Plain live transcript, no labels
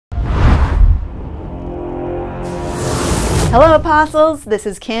Hello Apostles, this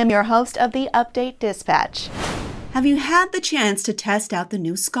is Kim, your host of the Update Dispatch. Have you had the chance to test out the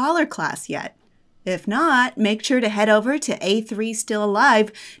new Scholar class yet? If not, make sure to head over to A3 Still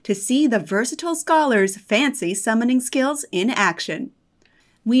Alive to see the versatile Scholar's fancy summoning skills in action.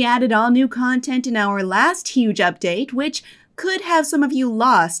 We added all new content in our last huge update, which could have some of you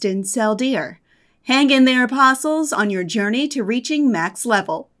lost in Seldir. Hang in there, Apostles, on your journey to reaching max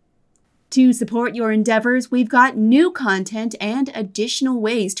level. To support your endeavors, we've got new content and additional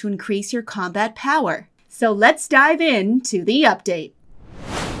ways to increase your combat power. So let's dive into the update.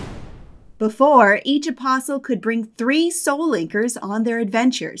 Before, each Apostle could bring 3 Soul Linkers on their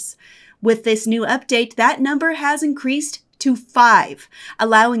adventures. With this new update, that number has increased to 5,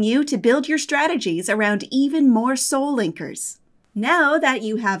 allowing you to build your strategies around even more Soul Linkers. Now that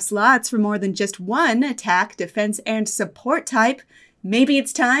you have slots for more than just one attack, defense, and support type, maybe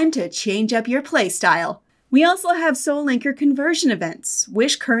it's time to change up your playstyle. We also have Soul Linker conversion events,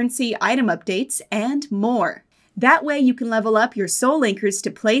 wish currency item updates, and more. That way you can level up your Soul Linkers to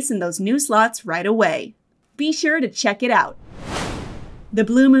place in those new slots right away. Be sure to check it out. The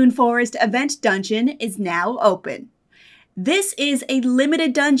Blue Moon Forest event dungeon is now open. This is a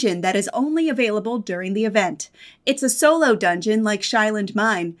limited dungeon that is only available during the event. It's a solo dungeon like Shyland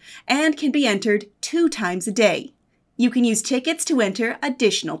Mine, and can be entered 2 times a day. You can use tickets to enter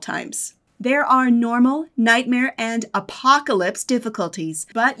additional times. There are normal, nightmare, and apocalypse difficulties,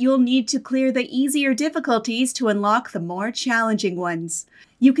 but you'll need to clear the easier difficulties to unlock the more challenging ones.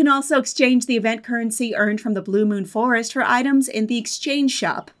 You can also exchange the event currency earned from the Blue Moon Forest for items in the exchange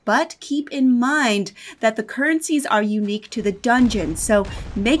shop, but keep in mind that the currencies are unique to the dungeon, so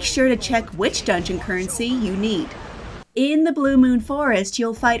make sure to check which dungeon currency you need. In the Blue Moon Forest,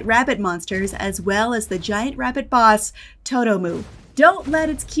 you'll fight rabbit monsters as well as the giant rabbit boss, Totomu. Don't let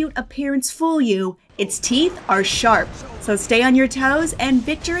its cute appearance fool you. Its teeth are sharp, so stay on your toes and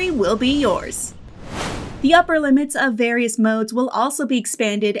victory will be yours. The upper limits of various modes will also be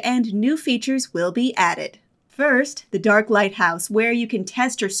expanded and new features will be added. First, the Dark Lighthouse, where you can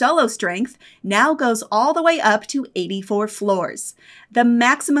test your solo strength, now goes all the way up to 84 floors. The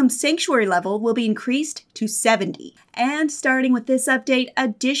maximum sanctuary level will be increased to 70. And starting with this update,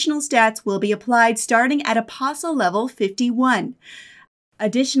 additional stats will be applied starting at Apostle level 51.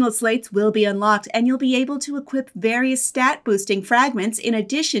 Additional slates will be unlocked and you'll be able to equip various stat boosting fragments in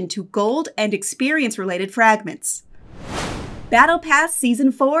addition to gold and experience related fragments. Battle Pass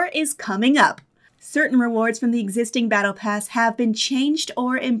Season 4 is coming up. Certain rewards from the existing Battle Pass have been changed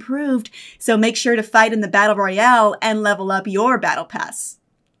or improved, so make sure to fight in the Battle Royale and level up your Battle Pass.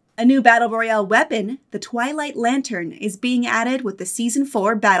 A new Battle Royale weapon, the Twilight Lantern, is being added with the Season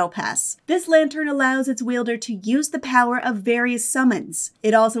 4 Battle Pass. This lantern allows its wielder to use the power of various summons.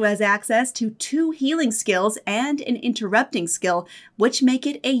 It also has access to 2 healing skills and an interrupting skill, which make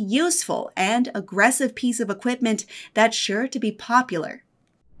it a useful and aggressive piece of equipment that's sure to be popular.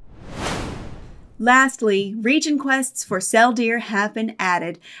 Lastly, region quests for Seldir have been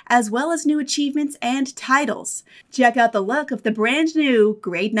added, as well as new achievements and titles. Check out the look of the brand new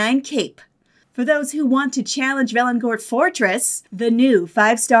Grade 9 cape. For those who want to challenge Velengort Fortress, the new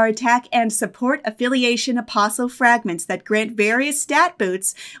 5-star attack and support affiliation Apostle fragments that grant various stat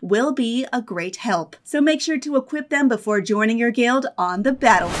boosts will be a great help. So make sure to equip them before joining your guild on the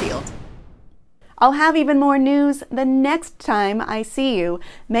battlefield. I'll have even more news the next time I see you.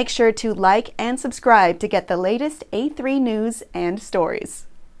 Make sure to like and subscribe to get the latest A3 news and stories.